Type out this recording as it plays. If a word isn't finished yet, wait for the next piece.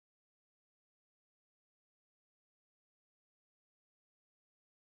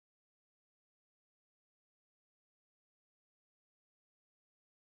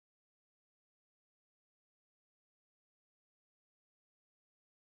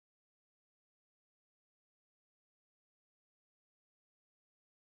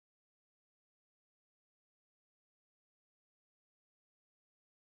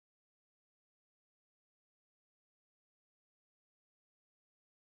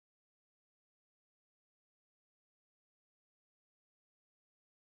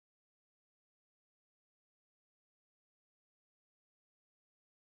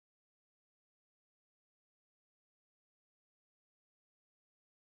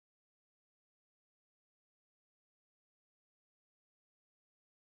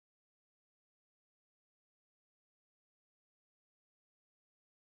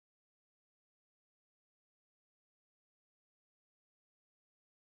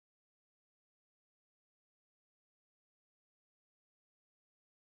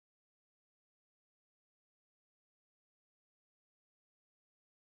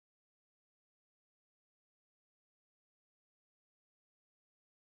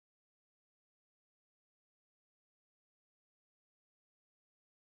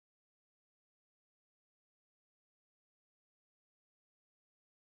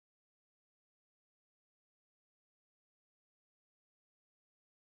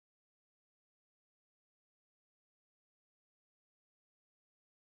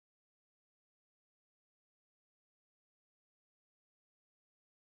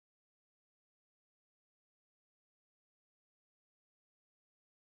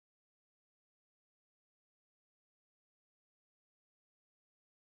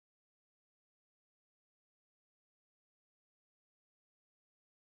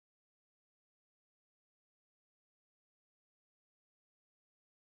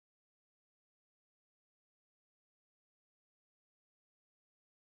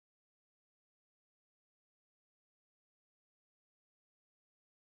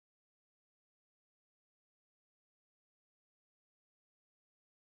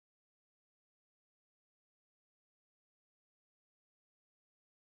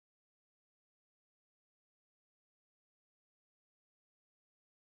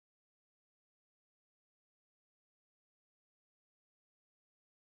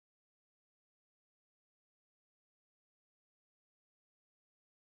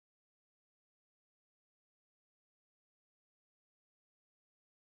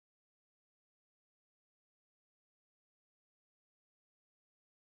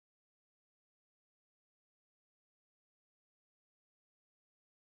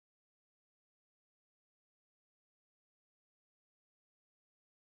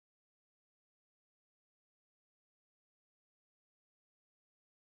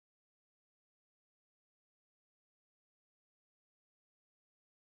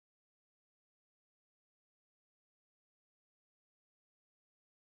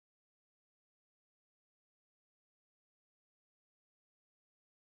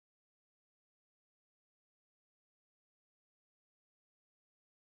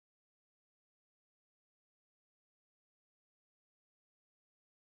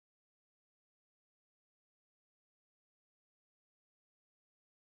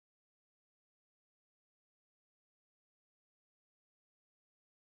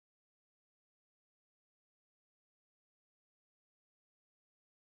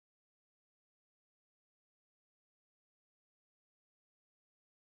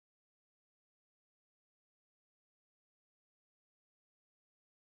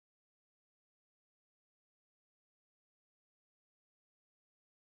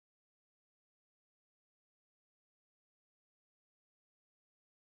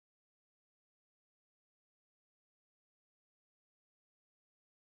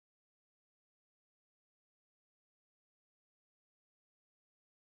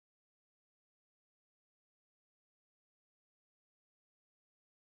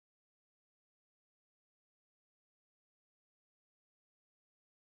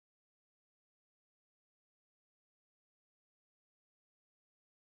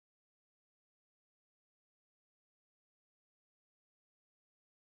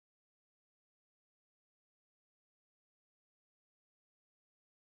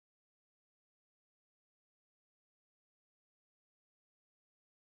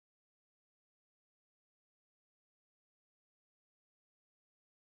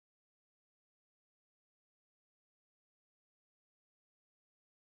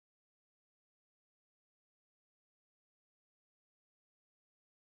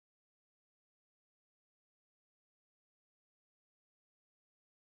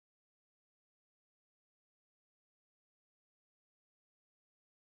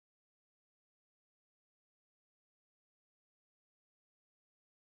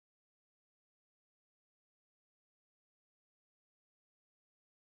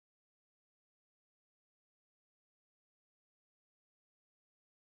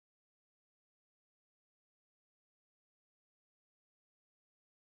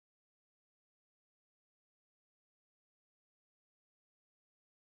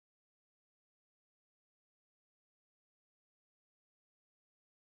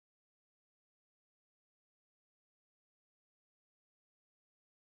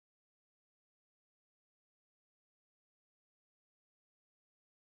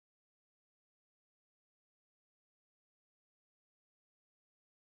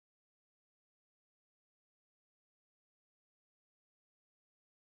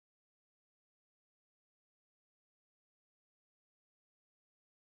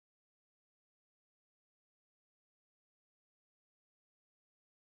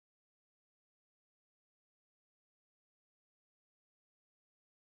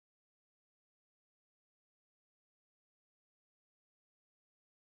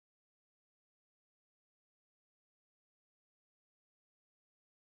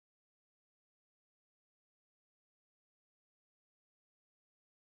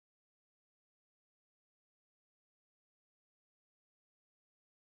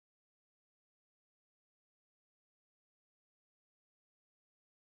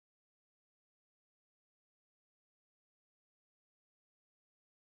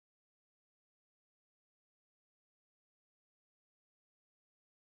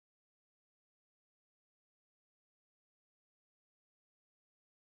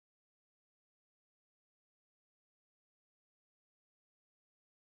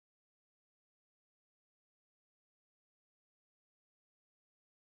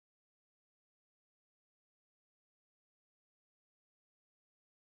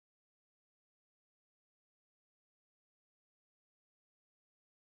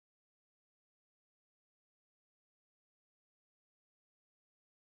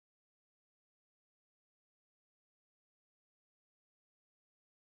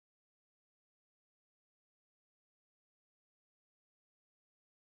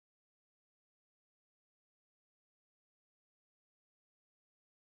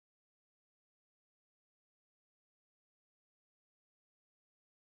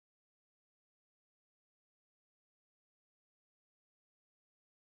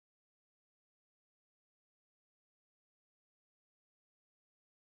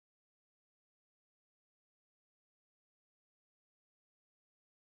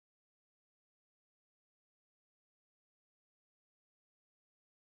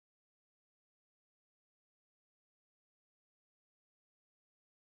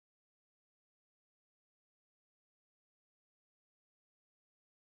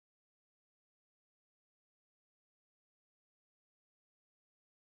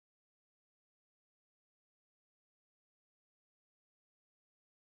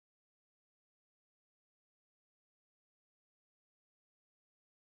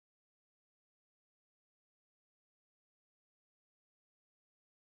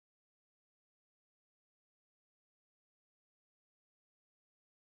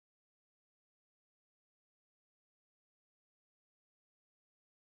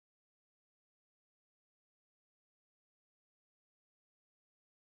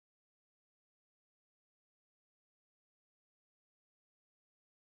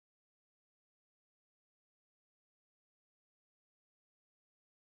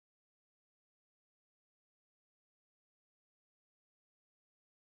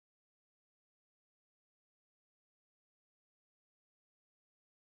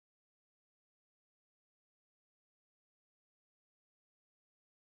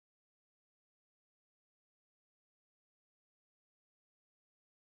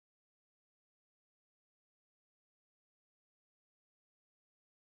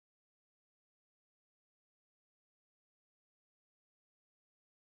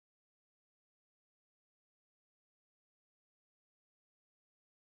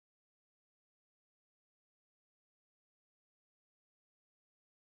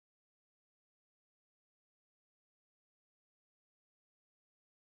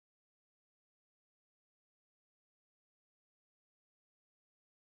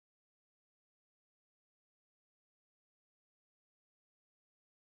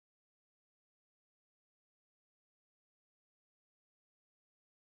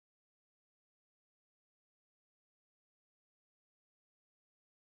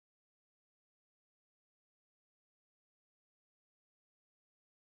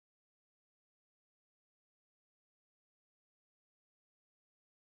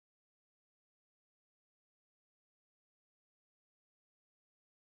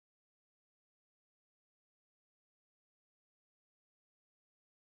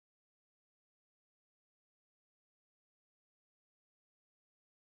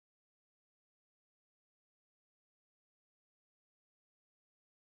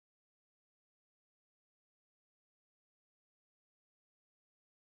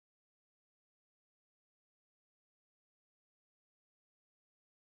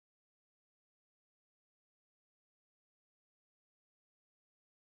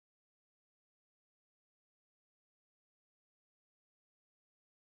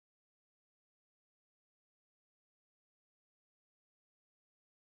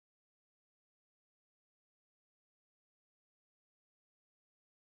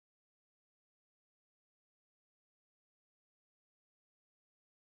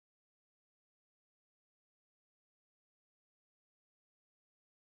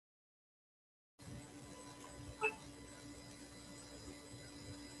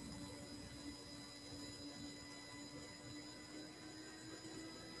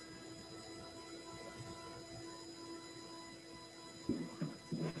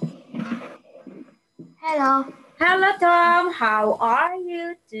Hello. Hello, Tom. How are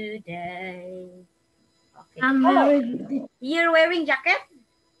you today? Okay. I'm very good. You're wearing jacket?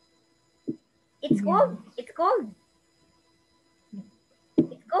 It's cold. It's cold.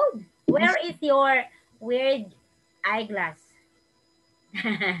 It's cold. Where is your weird eyeglass?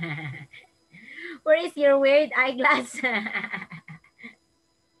 Where is your weird eyeglass?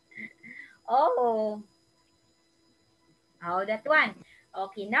 Oh, that one.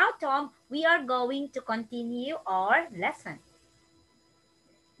 Okay, now, Tom, we are going to continue our lesson.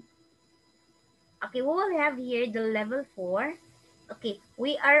 Okay, we will have here the level 4. Okay,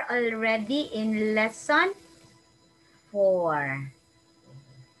 we are already in lesson 4.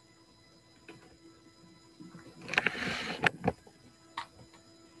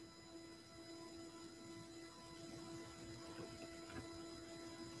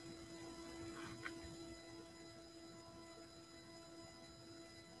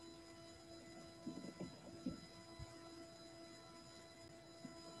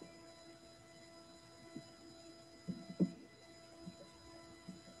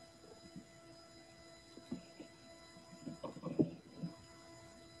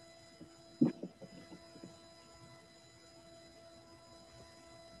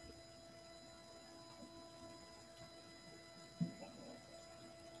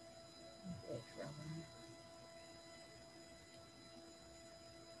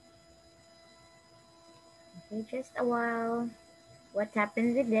 Okay, just a while. What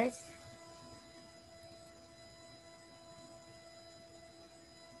happened with this?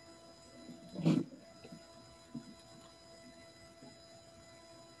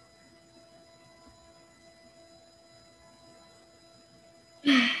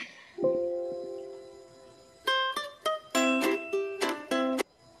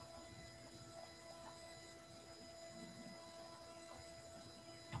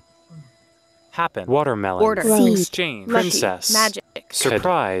 Happen. Watermelon. Order. Exchange. Lucky. Princess. Magic.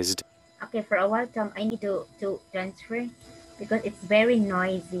 Surprised. Okay, for a while, Tom, I need to transfer because it's very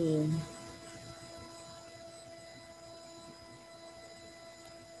noisy.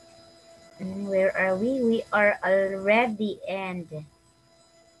 And where are we? We are already in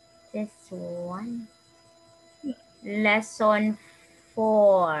this one. Lesson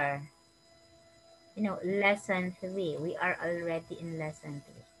 4. Lesson 3. We are already in lesson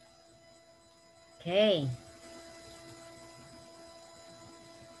 3. Okay.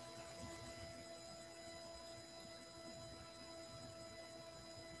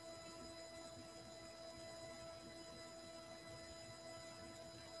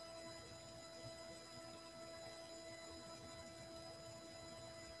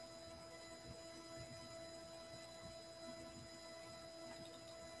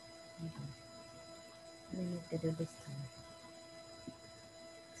 We need to do this time.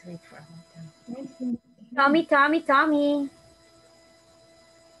 Let's wait for a while. Tommy.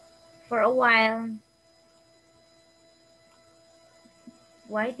 For a while.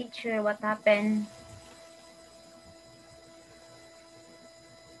 Why, teacher? What happened?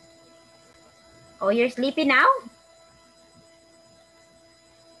 Oh, you're sleepy now?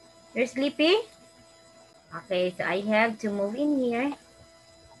 You're sleepy? Okay, so I have to move in here.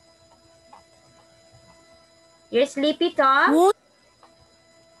 You're sleepy, Tom? What?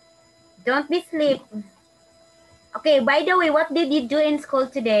 Don't be sleep. Okay, by the way, what did you do in school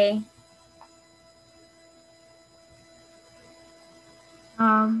today?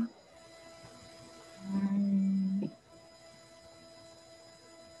 I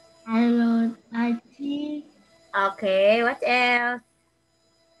learned IT. Okay, what else?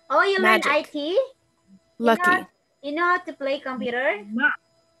 Oh, you learn Magic. IT? Lucky. You know how to play computer?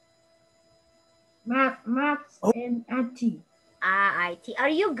 Maths and IT. IT. Are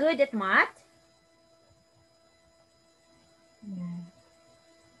you good at math? Yeah.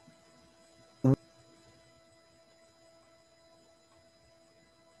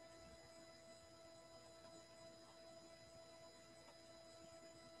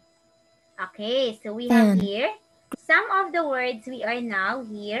 Okay, so we have here some of the words we are now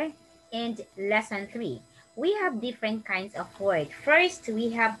here in lesson 3. We have different kinds of words. First,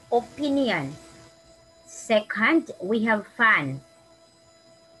 we have opinion. Second, we have fun.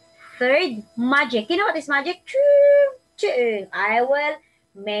 Third, magic. You know what is magic? Choo, choo. I will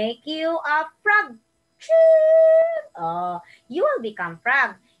make you a frog. Choo. Oh, you will become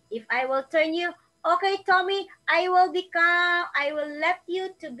frog. If I will turn you, okay, Tommy, I will let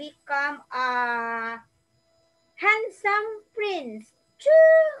you to become a handsome prince.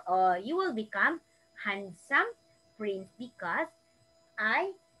 Choo. Oh, you will become handsome prince because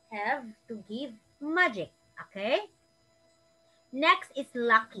I have to give magic. Okay? Next is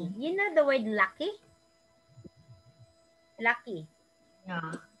lucky. You know the word lucky? Lucky.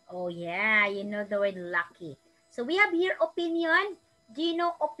 Yeah. Oh yeah, you know the word lucky. So we have here opinion. Do you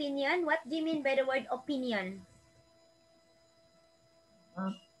know opinion? What do you mean by the word opinion?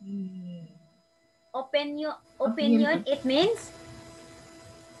 Opinion. Opinion, it means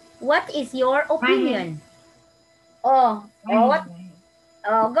what is your My opinion? Oh, what?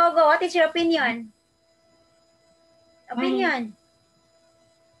 Oh, go. What is your opinion? Opinion.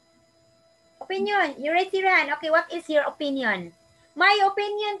 Opinion. You raise your hand. Okay, what is your opinion? My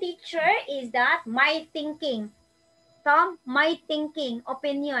opinion, teacher, is that my thinking. Tom, my thinking.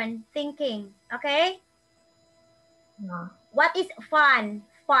 Opinion. Thinking. Okay? Yeah. What is fun?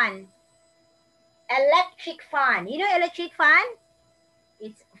 Fun. Electric fan. You know electric fan?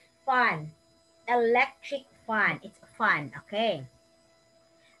 It's fun. Electric fan. It's fun. Okay.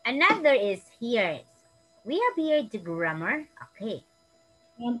 Another is here. We have here the grammar. Okay.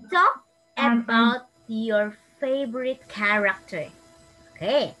 Talk about your favorite character.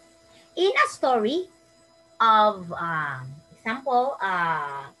 Okay. In a story of example,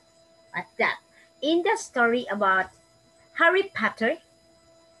 what's that? In the story about Harry Potter,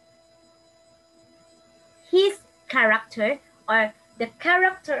 his character or the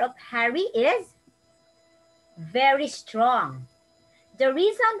character of Harry is very strong. The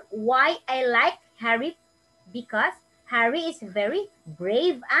reason why I like Harry because Harry is very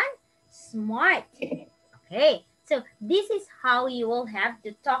brave and smart. Okay, so this is how you will have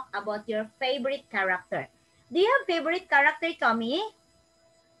to talk about your favorite character. Do you have favorite character, Tommy?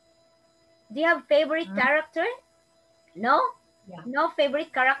 Do you have favorite character? No? Yeah. No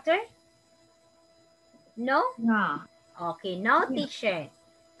favorite character? No? Yeah. Okay, no teacher.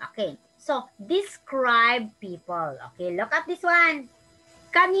 Okay, so describe people. Okay, look at this one.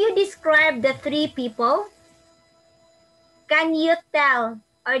 Can you describe the three people? Can you tell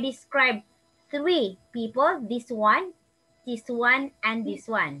or describe three people? This one, and this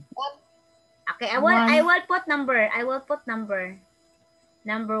one. Okay, I will put number. I will put number.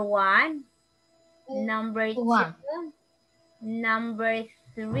 Number 1, number 2, number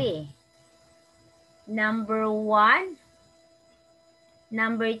 3. Number 1,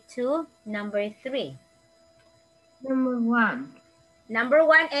 number 2, number 3. Number 1. Number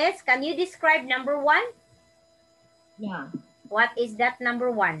 1 is, can you describe number 1? Yeah. What is that number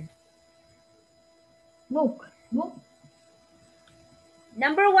 1? Book.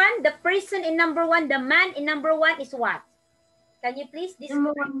 Number 1, the person in number 1, the man in number 1 is what? Can you please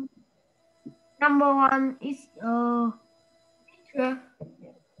describe? Number one is teacher.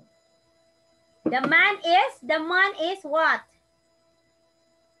 The man is what?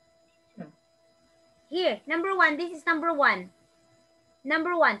 Here, number 1, this is number 1.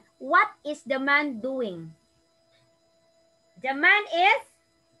 Number 1, what is the man doing? The man is?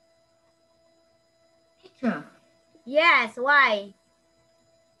 Teacher. Yes, why?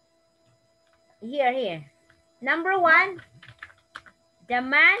 Here. Number 1, the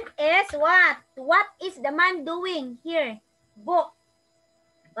man is what? What is the man doing? Here, book.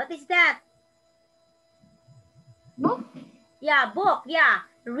 What is that? Book? Yeah, book, yeah.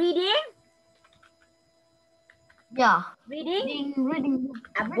 Reading? Yeah. Reading? Reading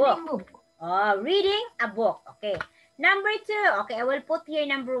A book. Reading book. Oh, reading a book. Okay. Number 2. Okay, I will put here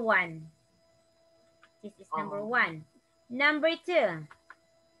number 1. This is number 1. Number 2.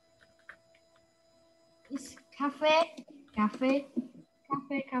 It's cafe.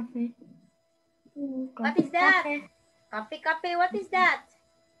 What is that? Cafe. What is that?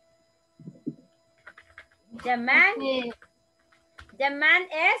 The man is? The man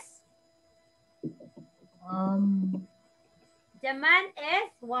is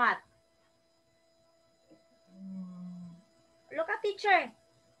what? Look at teacher.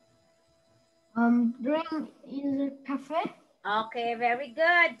 Drink in the cafe. Okay, very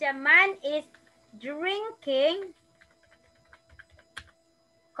good. The man is drinking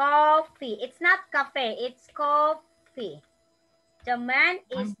coffee. It's not cafe, it's coffee. The man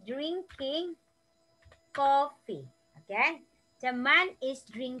is drinking coffee. Okay? The man is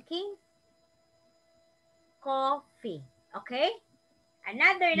drinking coffee. Okay?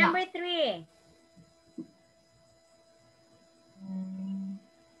 Another, number 3.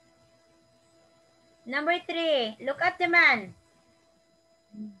 Number 3, look at the man.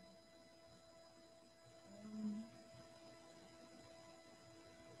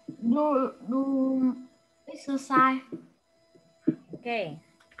 Do exercise. Okay.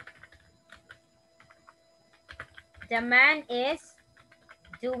 The man is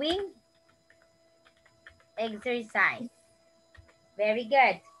doing exercise. Very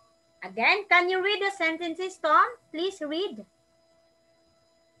good. Again, can you read the sentences, Tom? Please read.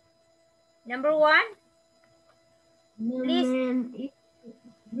 Number 1. The Please. man is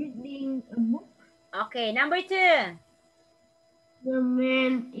reading a book. Okay, number 2. The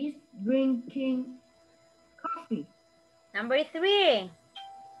man is drinking coffee. Number 3.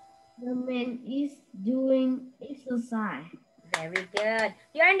 The man is doing exercise. Very good.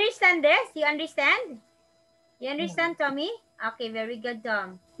 You understand this? You understand? You understand, Tommy? Okay, very good,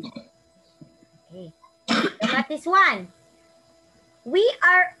 Tom. Okay. Look at this one. We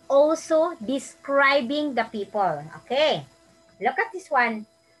are also describing the people. Okay. Look at this one.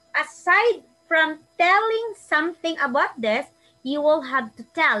 Aside from telling something about this, you will have to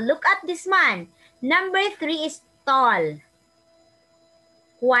tell. Look at this man. Number 3 is tall.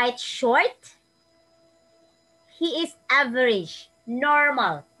 Quite short. He is average.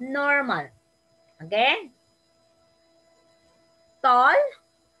 Normal. Normal. Again. Tall.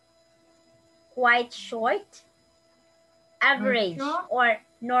 Quite short. Average Short. or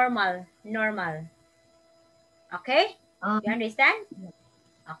normal. Normal. Okay? You understand?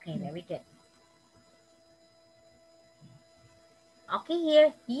 Okay, very good. Okay,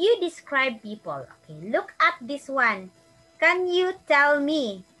 here, you describe people. Okay, look at this one. Can you tell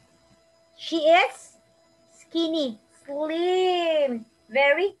me? She is skinny, slim,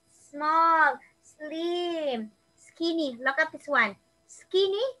 very small, slim, skinny. Look at this one.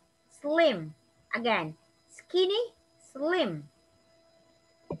 Skinny, slim. Again, skinny, slim.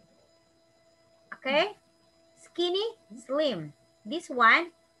 Okay? Skinny, slim. This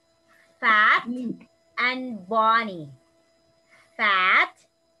one, fat and bony. Fat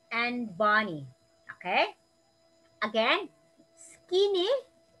and bony. Okay? Again, skinny,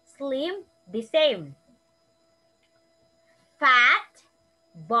 slim, the same. Fat,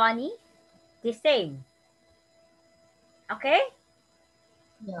 bony, the same. Okay?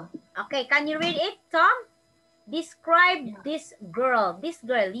 Yeah. Okay, can you read it, Tom? Describe this girl. This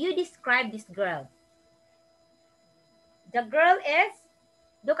girl. You describe this girl. The girl is,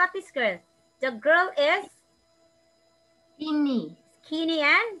 look at this girl. The girl is skinny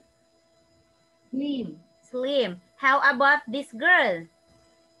and Slim. slim. How about this girl?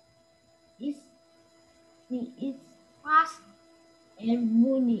 She is fast and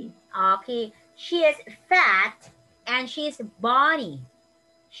bony. Okay, she is fat and she is bony.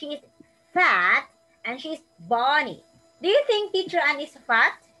 She is fat and she is bony. Do you think Teacher Ann is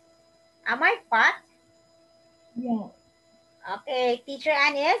fat? Am I fat? Yeah. Okay, Teacher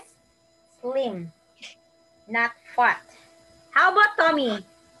Ann is slim, not fat. How about Tommy?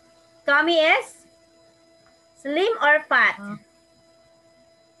 Tommy is slim or fat?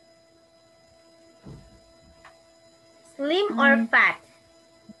 Slim or fat?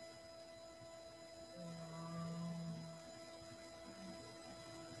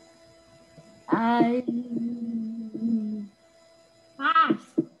 Fast.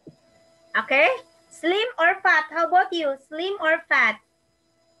 Okay, slim or fat? How about you? Slim or fat?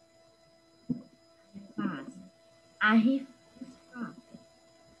 Fast. I fast.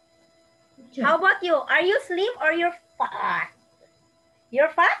 How about you? Are you slim or you're fat? You're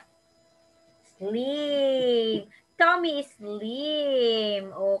fat? Slim. Tommy is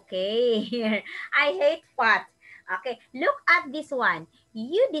slim. Okay. I hate fat. Okay. Look at this one.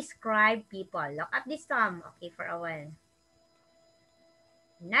 You describe people. Look at this Tom. Okay, for a while.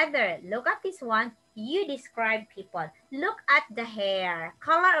 Another. Look at this one. You describe people. Look at the hair.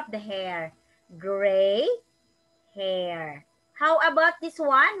 Color of the hair. Gray hair. How about this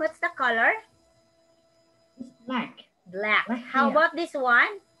one? What's the color? It's black. Black. Black How hair. about this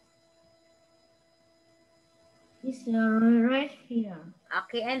one? It's red hair.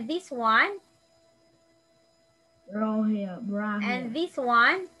 Okay, and this one? Brown hair. Brown hair. And this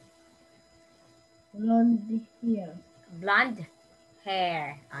one? Blonde hair. Blonde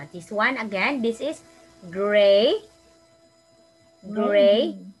hair. This one again, this is gray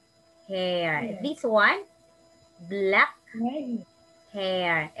hair. This one, black Red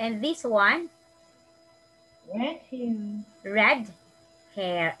hair. And this one, hair. red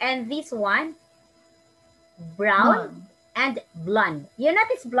hair. And this one, brown and blonde. You know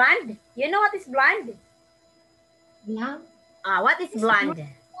what is blonde? You know what is blonde? Blonde. What is blonde? Red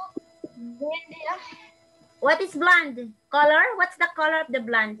hair. What is blonde? Color? What's the color of the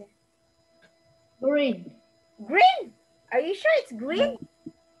blonde? Green. Green. Are you sure it's green?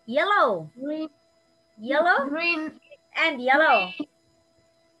 Yellow. Green. Yellow Green. and yellow.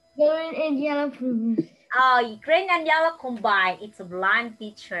 Green and yellow. Oh, green and yellow combined. It's a blonde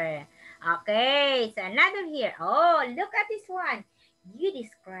teacher. Okay, it's another here. Oh, look at this one. You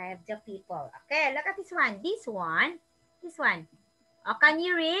describe the people. Okay, look at this one. This one. Oh, can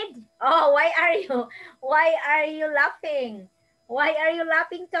you read? Oh, why are you laughing? Why are you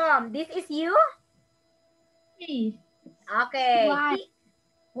laughing, Tom? This is you? Please. Okay. White.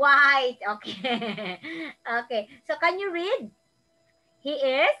 White. Okay. Okay. So can you read? He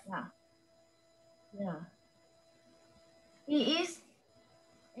is Yeah. He is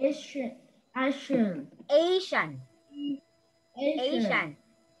Asian. Asian. Asian. Asian. Asian.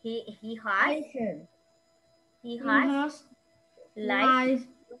 He has Asian. he He has has light. light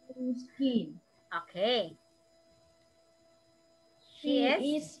brown skin. Okay. She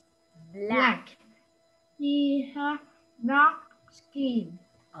He is is black. black. He has dark skin.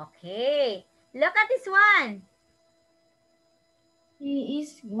 Okay. Look at this one. He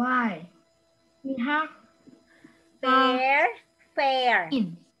is white. He has Fair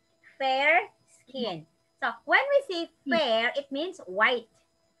skin. skin. So when we say fair, it means white.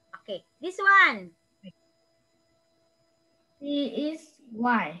 Okay. This one. He is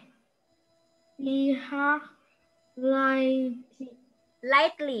white. He has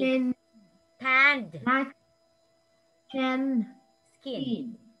Lightly tanned light tan skin.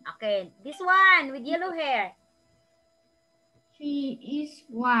 skin. Okay. This one with yellow hair. She is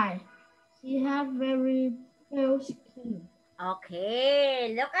white. She has very pale skin.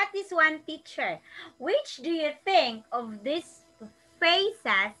 Okay, look at this one picture. Which do you think of these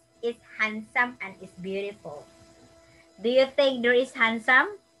faces is handsome and is beautiful? Do you think there is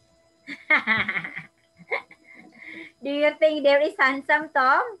handsome? Do you think there is handsome,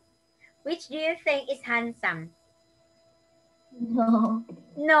 Tom? Which do you think is handsome? No.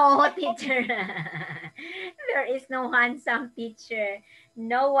 No, teacher. There is no handsome teacher.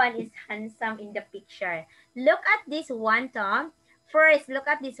 No one is handsome in the picture. Look at this one, Tom. First, look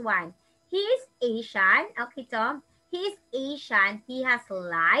at this one. He is Asian. Okay, Tom. He is Asian. He has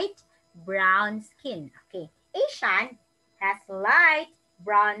light brown skin. Okay. Asian has light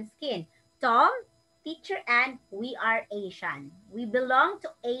brown skin. Tom, teacher, and we are Asian. We belong to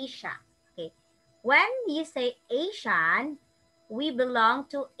Asia. Okay. When you say Asian, we belong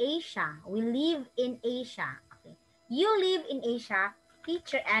to Asia. We live in Asia. Okay. You live in Asia.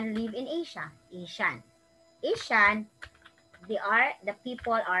 Teacher and live in Asia. Asian. Asian. The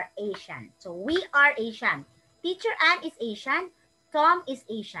people are Asian. So we are Asian. Teacher Ann is Asian. Tom is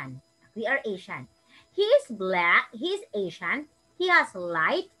Asian. We are Asian. He is black. He is Asian. He has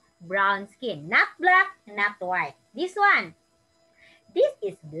light brown skin. Not black, not white. This one. This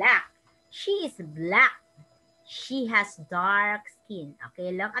is black. She is black. She has dark skin. Okay,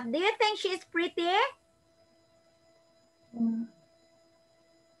 look at. Do you think she is pretty?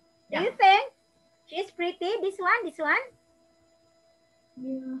 Do you think she is pretty? This one, this one?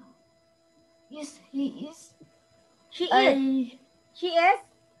 Yeah. Yes, he is. She is. She is.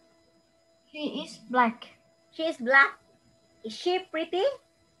 She is black. She is black. Is she pretty?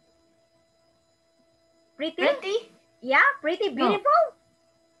 Pretty? Pretty? Yeah, pretty, beautiful?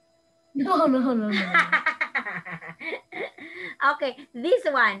 No, no, no, no. Okay, this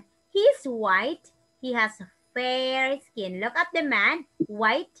one. He's white. He has fair skin. Look at the man.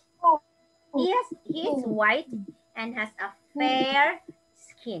 White. He is white and has a fair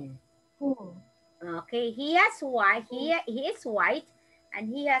skin. Okay, he has white. He is white and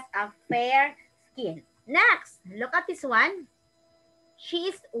he has a fair skin. Next, look at this one. She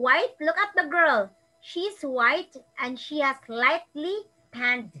is white. Look at the girl. She is white and she has lightly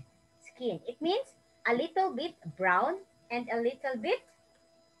tanned skin. It means a little bit brown and a little bit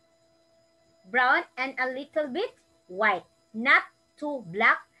brown and a little bit white. Not too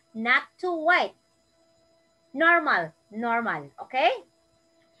black, not too white. Normal, normal, okay?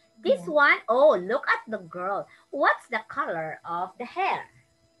 This one, oh, look at the girl. What's the color of the hair?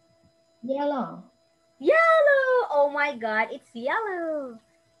 Yellow. Yellow! Oh my God, it's yellow.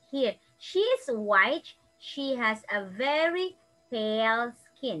 Here, she is white. She has a very pale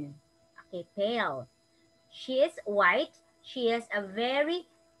skin. Okay, pale. She is white. She has a very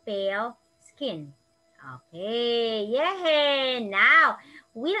pale skin. Okay, yeah. Now,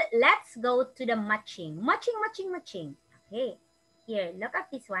 let's go to the matching. Matching. Okay, here, look at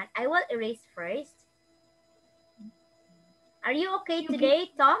this one. I will erase first. Are you okay today,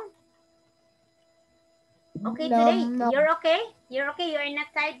 Tom? Okay, No, today, no. you're okay? You're okay? You're not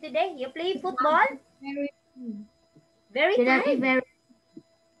tired today? You play football? Very tired?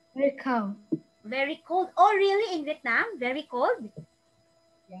 Very cold. Very cold. Oh, really? In Vietnam? Very cold?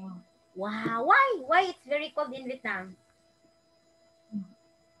 Yeah. Wow. Why? Why it's very cold in Vietnam?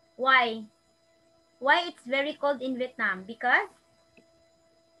 Why? Why it's very cold in Vietnam? Because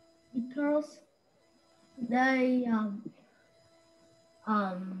they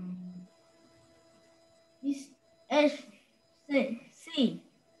is C.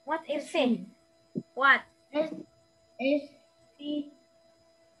 what is it? What? S C.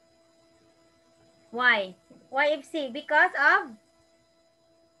 Why? Why FC? Because of?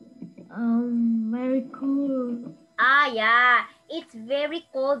 Very cool. Yeah. It's very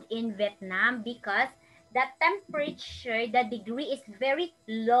cold in Vietnam because the temperature, the degree is very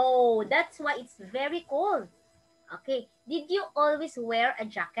low. That's why it's very cold. Okay. Did you always wear a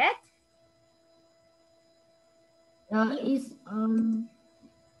jacket? Is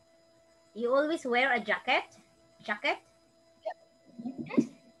You always wear a jacket? Jacket?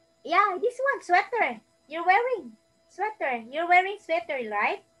 Yeah, this one, sweater. You're wearing sweater. You're wearing sweater,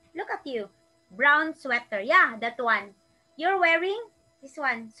 right? Look at you. Brown sweater. Yeah, that one. You're wearing this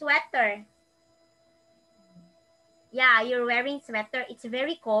one, sweater. Yeah, you're wearing sweater. It's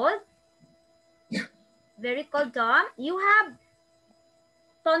very cold. Very cold, Tom. You have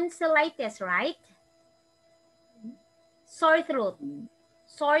tonsillitis, right? Sore throat.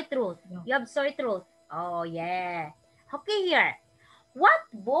 Sore throat. Yeah. You have sore throat. Oh, yeah. Okay, here. What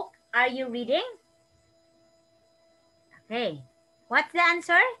book are you reading? Okay. What's the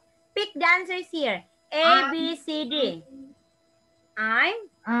answer? Pick the answers here. A, B, C, D.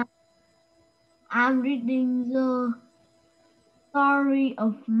 I'm reading the story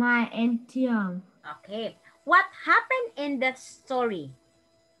of my Tiang. Okay. What happened in the story?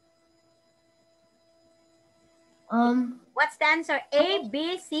 What's the answer? A,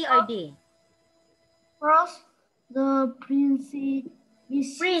 B, C, or D? First, the prince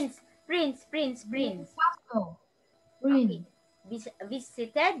castle. Okay.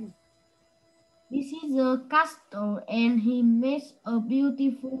 Visited? This is a castle, and he makes a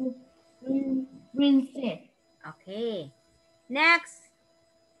beautiful princess. Okay. Next.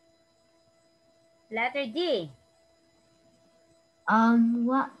 Letter D.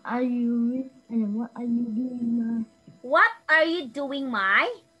 What are you doing? What are you doing, Mai?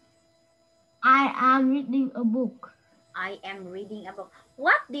 I am reading a book. I am reading a book.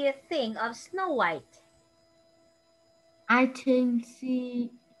 What do you think of Snow White? I think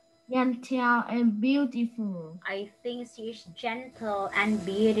she gentle and beautiful. I think she is gentle and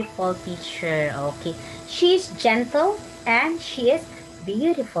beautiful, teacher. Okay. She's gentle and she is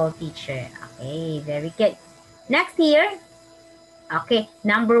beautiful, teacher. Okay, very good. Next here. Okay,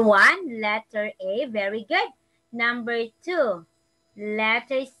 number 1, letter A. Very good. Number 2,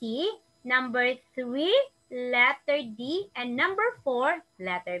 letter C. Number 3, letter D. And number 4,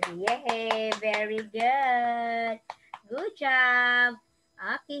 letter B. Yay, very good. Good job.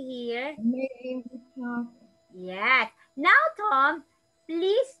 Okay, here. Yes. Now, Tom,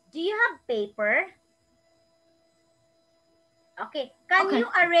 please, do you have paper? Okay. Can you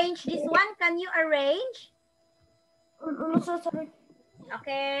arrange this one? Can you arrange? Sorry.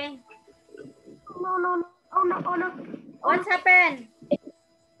 Okay. No. Oh no. What's happened?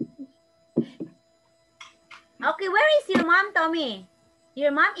 Okay, where is your mom, Tommy?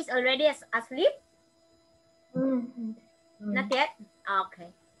 Your mom is already asleep? Not yet? Okay.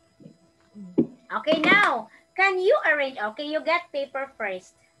 Okay, now, can you arrange? Okay, you get paper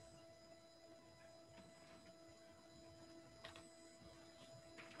first.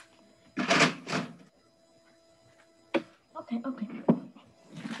 Okay.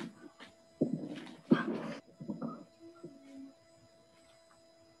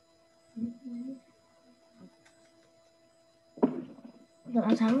 Giật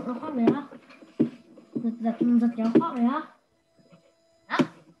ánh sáng nó khoác đấy á. Giật kéo khoác đấy á.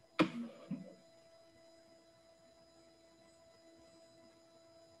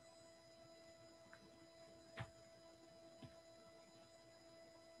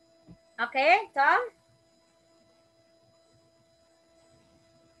 Okay, Tom?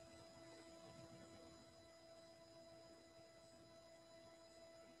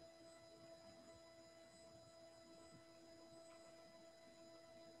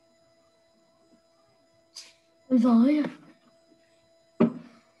 Ôi giời.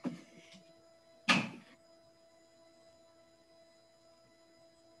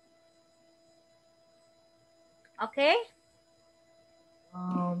 Okay?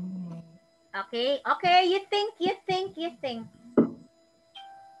 Okay, you think.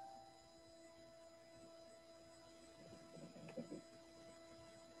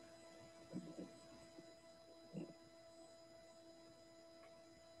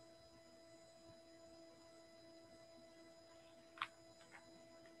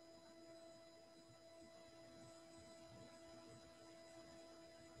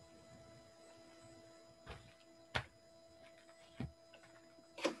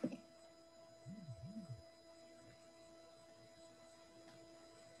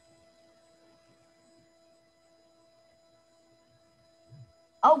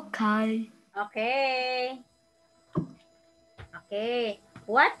 Okay. Okay.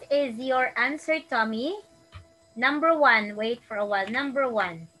 What is your answer, Tommy? Number one, wait for a while. Number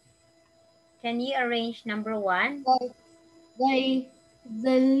one. Can you arrange number one? They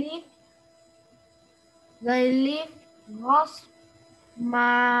live Ross,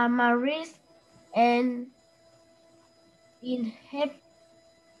 Maris, and in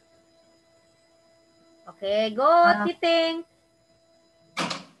Okay, go, Titing.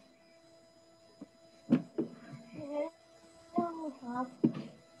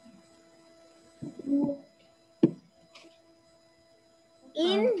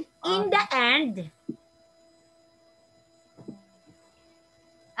 In the end.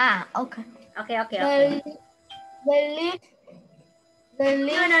 Okay. Okay. They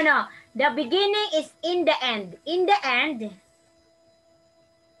live. No. The beginning is in the end. In the end.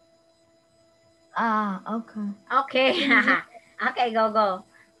 Okay. Okay. Okay, go.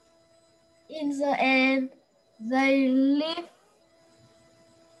 In the end, they live.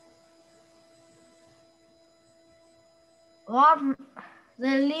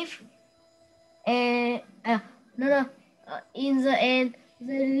 They live. No. In the end,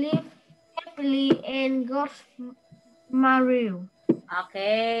 they live happily and got married.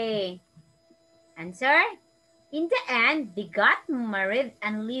 Okay. Answer? In the end, they got married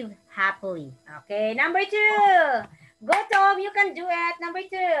and lived happily. Okay, number two. Go, Tom. You can do it. Number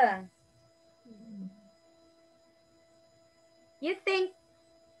two. You think?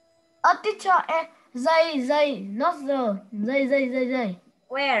 Teacher, they, not the, they.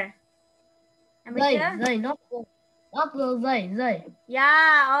 Where? Number two? They, not the, they.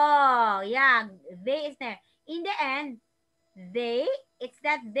 Yeah, oh, yeah. They is there. In the end, they, it's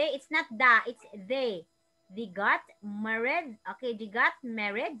not they, it's not the, it's they. They got married. Okay, they got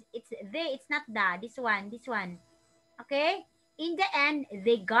married. It's they, it's not the. This one. Okay? In the end,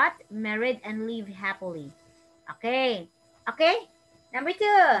 they got married and lived happily. Okay? Okay? Number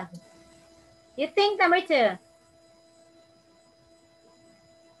two. You think number two?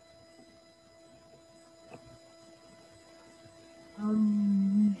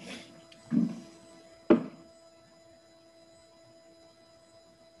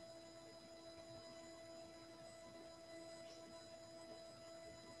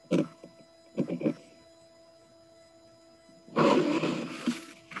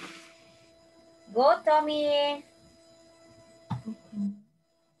 Go, Tommy.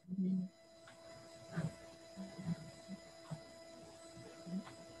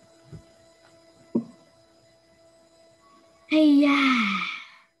 Hey, yeah.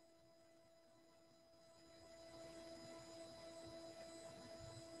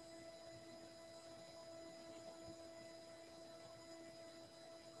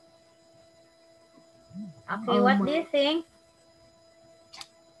 Okay, what do you think?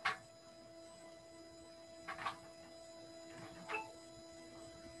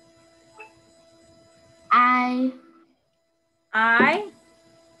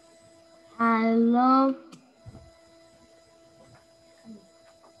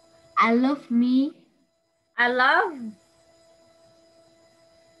 I love me. I love.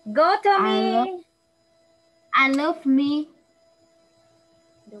 Go, Tommy. I love me.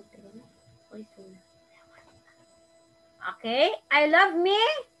 Okay, I love me.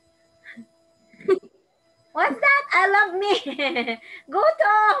 What's that? I love me. Go,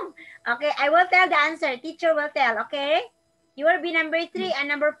 Tom. Okay, I will tell the answer. Teacher will tell, okay? You will be number 3 and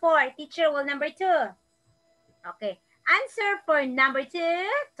number 4. Teacher will number 2. Okay. Answer for number 2.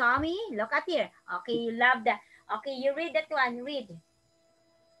 Tommy, look at here. Okay, you love that. Okay, you read that one. Read.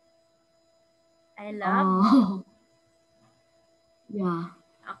 I love. Yeah.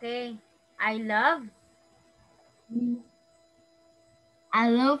 Okay. I love. I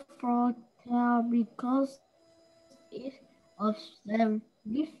love Protea because it of them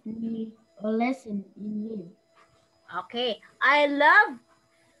give me a lesson in life. Okay. I love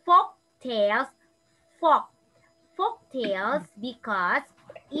folk tales. Folk tales because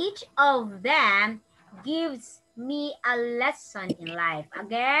each of them gives me a lesson in life.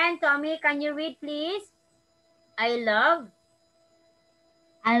 Again, Tommy, can you read, please? I love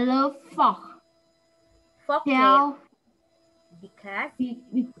folk tale because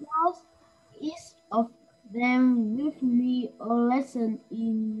each of them give me a lesson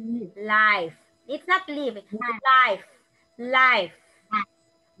in life. It's not live, life.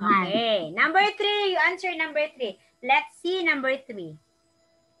 Okay, number 3, you answer number 3. Let's see number 3.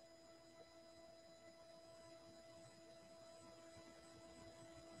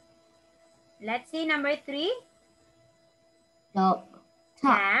 Let's see number 3.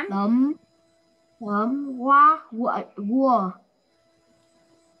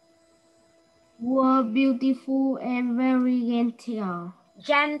 Were beautiful and very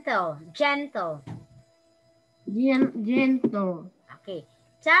gentle. Gentle. Gentle. Okay.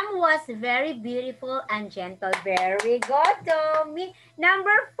 Cham was very beautiful and gentle. Very good, Tommy.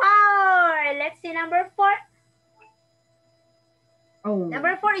 Number 4. Let's see number 4. Oh.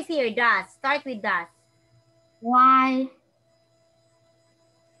 Number 4 is here. Das. Start with das. Why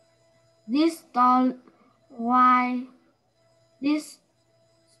this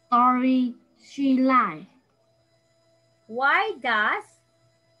story she lie? Why does?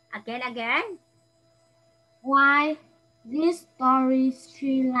 Again. Why this story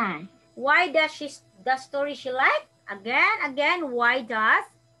she lie? Why does the story she like? Again. Why does?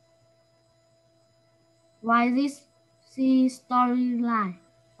 Why this story lie?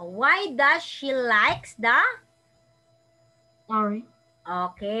 Why does she likes the? Story.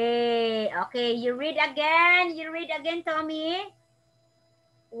 Okay. You read again, Tommy.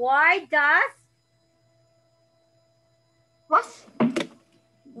 Why does? What?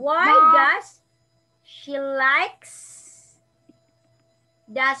 Why does she likes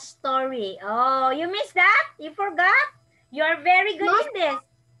the story? Oh, you missed that? You forgot? You're very good in this.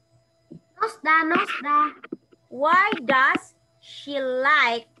 Nostra. Why does she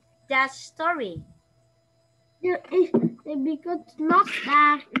like the story? Because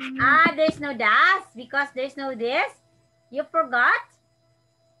Nostra. There's no das because there's no this. You forgot?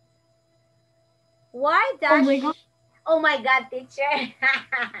 Why does Oh my God, teacher.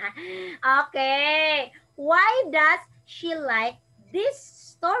 Okay. Why does she like this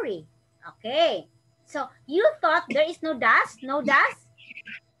story? Okay. So you thought there is no das? No das?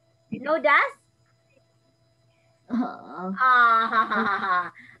 No das? Oh,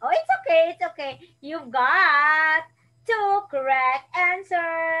 it's okay. You've got 2 correct answer.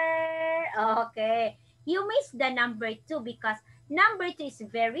 Okay. You missed the number 2 because number 2 is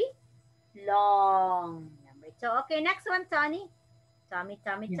very long. Number 2. Okay, next one, Tony. Tommy.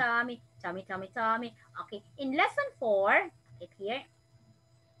 Okay, in lesson 4, right here.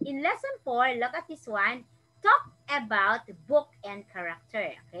 In lesson 4, look at this one. Talk about book and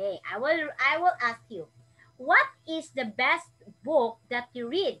character. Okay, I will ask you, what is the best book that you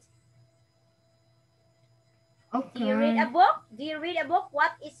read? Okay. Do you read a book?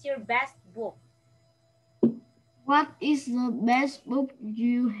 What is your best book? What is the best book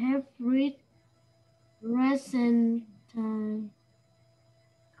you have read recently?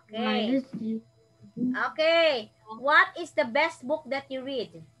 Okay. Okay. What is the best book that you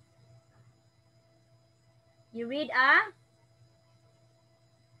read? You read a?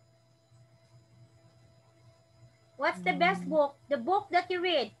 What's the best book? The book that you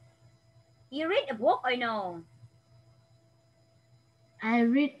read. You read a book or no? I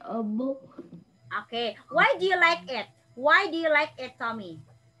read a book. Okay. Why do you like it? Why do you like it, Tommy?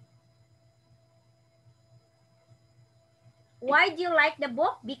 Why do you like the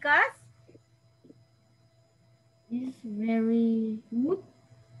book? Because? It's very good.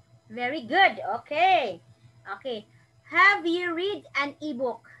 Very good. Okay. Okay. Have you read an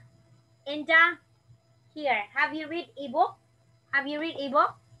ebook? Inda, here. Have you read ebook? Have you read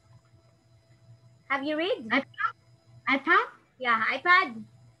ebook? Have you read? iPad? Yeah, iPad.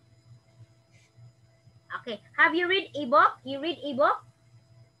 Okay. Have you read ebook? You read ebook?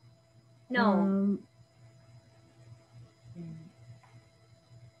 No.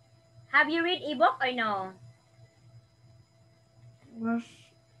 Have you read ebook or no?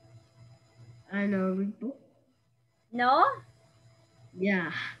 I know read book. No?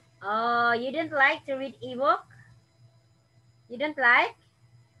 Yeah. Oh, you didn't like to read ebook? You don't like?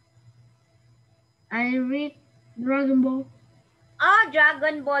 I read Dragon Ball. Oh,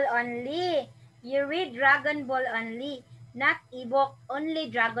 Dragon Ball only. You read Dragon Ball only, not ebook, only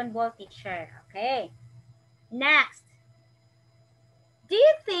Dragon Ball, teacher. Okay. Next. Do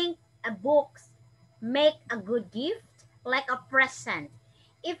you think books make a good gift, like a present?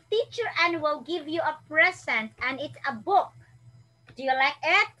 If teacher Ann will give you a present and it's a book, do you like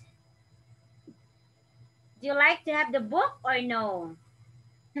it? Do you like to have the book or no?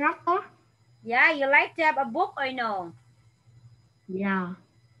 Character? Yeah, you like to have a book or no? Yeah.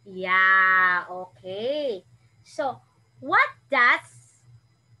 Yeah, okay. So,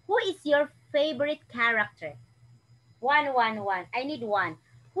 who is your favorite character? One. I need one.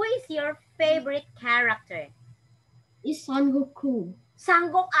 Who is your favorite character? It's Son Goku.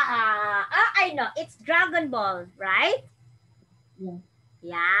 I know. It's Dragon Ball, right? Yeah.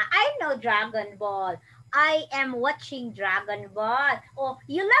 Yeah, I know Dragon Ball. I am watching Dragon Ball. Oh,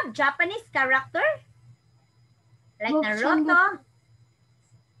 you love Japanese character? Like Naruto?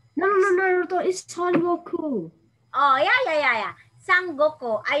 No, Naruto is Son Goku. Oh, yeah.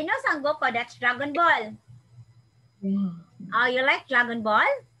 Sangoku. I know Sangoku. That's Dragon Ball. Yeah. Oh, you like Dragon Ball?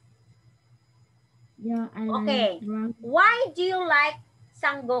 Yeah, I like Okay. Dragon. Why do you like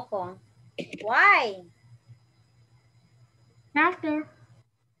Son Goku? Why? Character.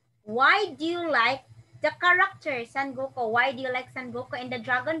 Why do you like the character Son Goku? Why do you like Son Goku in the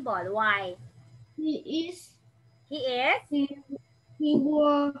Dragon Ball? Why? He is. He is? He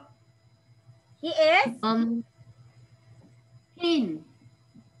were He is? King.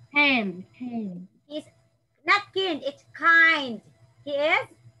 Hand. He's not kind, it's kind. He is?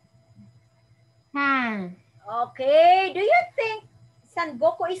 Hand. Okay. Do you think Son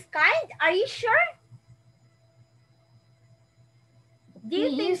Goku is kind? Are you sure? Do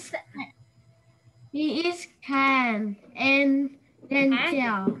you think He is kind and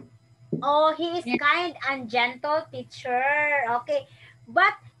gentle. oh, he is Yes. kind and gentle, teacher. Okay.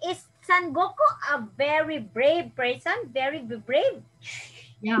 But is Son Goku a very brave person? Very brave?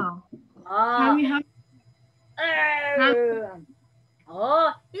 Yeah. Oh. Have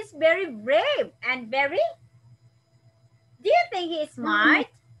Oh, he's very brave and very... Do you think he is smart?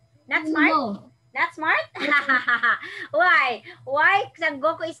 Not smart? No. Not smart? Why? Why Son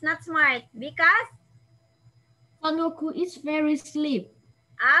Goku is not smart? Because? Son Goku is very sleep.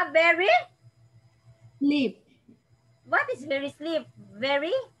 Very? Sleep. What is very sleep?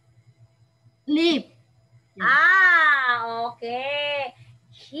 Very? Sleep. Okay.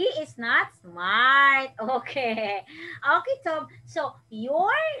 He is not smart. Okay. Okay, Tom. So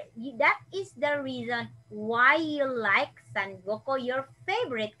that is the reason why you like Son Goku, your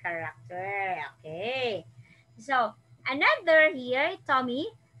favorite character. Okay. So another here, Tommy.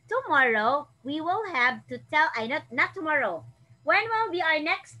 Tomorrow we will have to tell. Not tomorrow. When will be our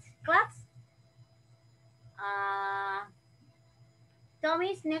next class?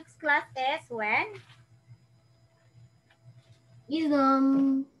 Tommy's next class is when? Is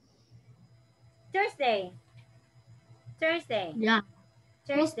Thursday. yeah.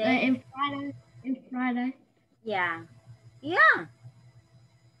 Thursday. And Friday. Yeah.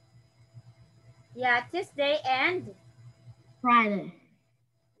 Tuesday and Friday.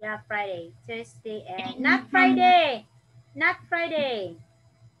 Friday. Tuesday and And not Friday. Not Friday.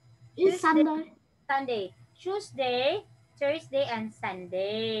 It's Sunday. Sunday. Tuesday, Thursday, and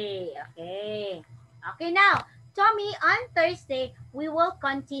Sunday. Okay. Okay, now, Tommy, on Thursday, we will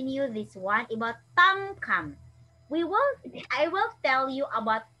continue this one about Tamkam. I will tell you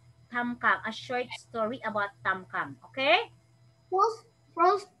about Tamkam, a short story about Tamkam. Okay?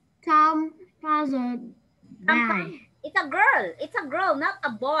 First time father die. It's a girl. It's a girl, not a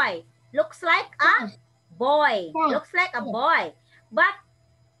boy. Looks like a boy. Looks like a boy. But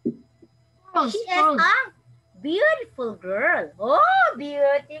she is a beautiful girl. Oh,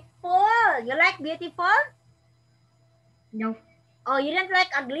 beautiful. You like beautiful? No. Oh, you don't like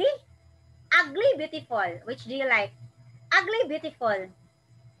ugly? Ugly, beautiful. Which do you like? Ugly, beautiful.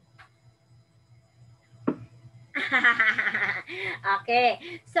 Okay.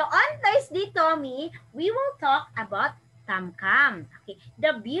 So on Thursday, Tommy, we will talk about Tamkam. Okay.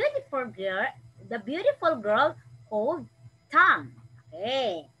 The beautiful girl called Tam.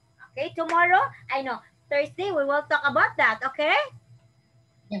 Okay. Okay, tomorrow, I know, Thursday, we will talk about that, okay?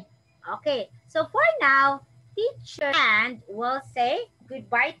 Yeah. Okay, so for now, teacher and will say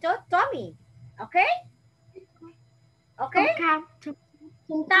goodbye to Tommy, okay? Okay?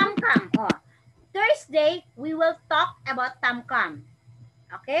 Tamkam. Oh. Thursday, we will talk about Tamkam,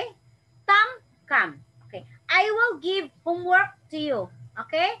 okay? Tamkam, okay? I will give homework to you,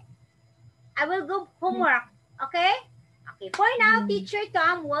 okay? I will give homework, okay? Okay, for now, Teacher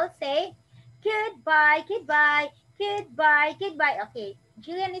Tom will say goodbye, goodbye, goodbye, goodbye. Okay,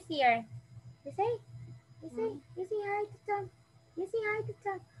 Julian is here. You say hi to Tom. You say hi to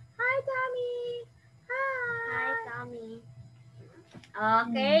Tom. Hi, Tommy. Hi, Tommy.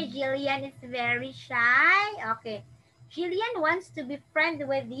 Okay, Jillian is very shy. Okay, Jillian wants to be friends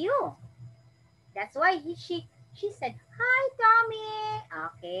with you. That's why she said, hi, Tommy.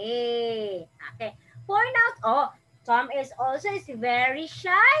 Okay. Okay. For now, Tom is very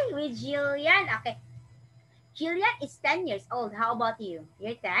shy with Jillian. Okay. Jillian is 10 years old. How about you?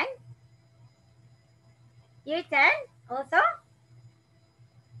 You're 10? You're 10 also?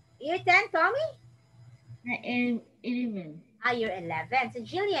 You're 10, Tommy? I am 11. You're 11. So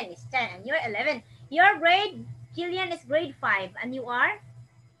Jillian is 10 and you're 11. Your grade, Jillian is grade 5 and you are?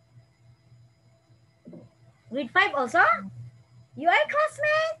 Grade 5 also? You are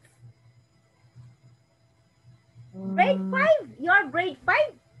classmates? Grade 5? You are grade 5?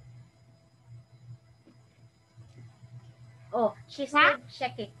 Oh, she's still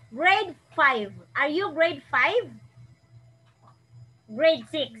checking. Grade 5. Are you grade 5? Grade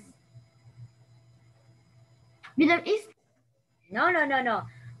 6. Middle East? No.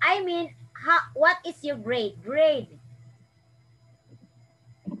 I mean, What is your grade? Grade.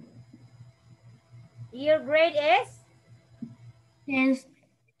 Your grade is?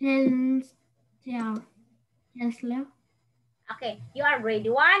 Chancellor. Okay, you are grade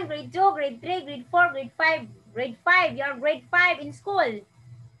 1, grade 2, grade 3, grade 4, grade 5. Grade 5, you are grade 5 in school.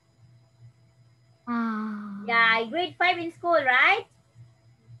 Yeah, grade 5 in school, right?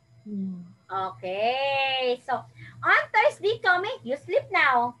 Yeah. Okay, so on Thursday, Tommy, you sleep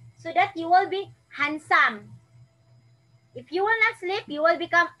now so that you will be handsome. If you will not sleep, you will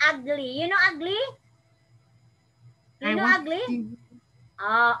become ugly. You know ugly? You know ugly?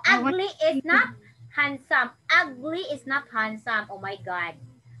 Ugly is not handsome. Ugly is not handsome. Oh my God.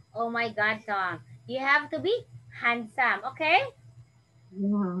 Oh my God, Tom. You have to be handsome, okay?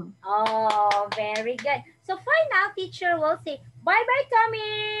 Yeah. Oh, very good. So for now, teacher will say, bye-bye,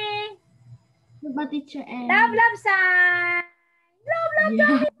 Tommy. But teacher and Love, love, sign. Love, love, yeah.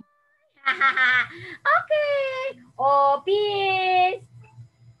 Tommy. Okay.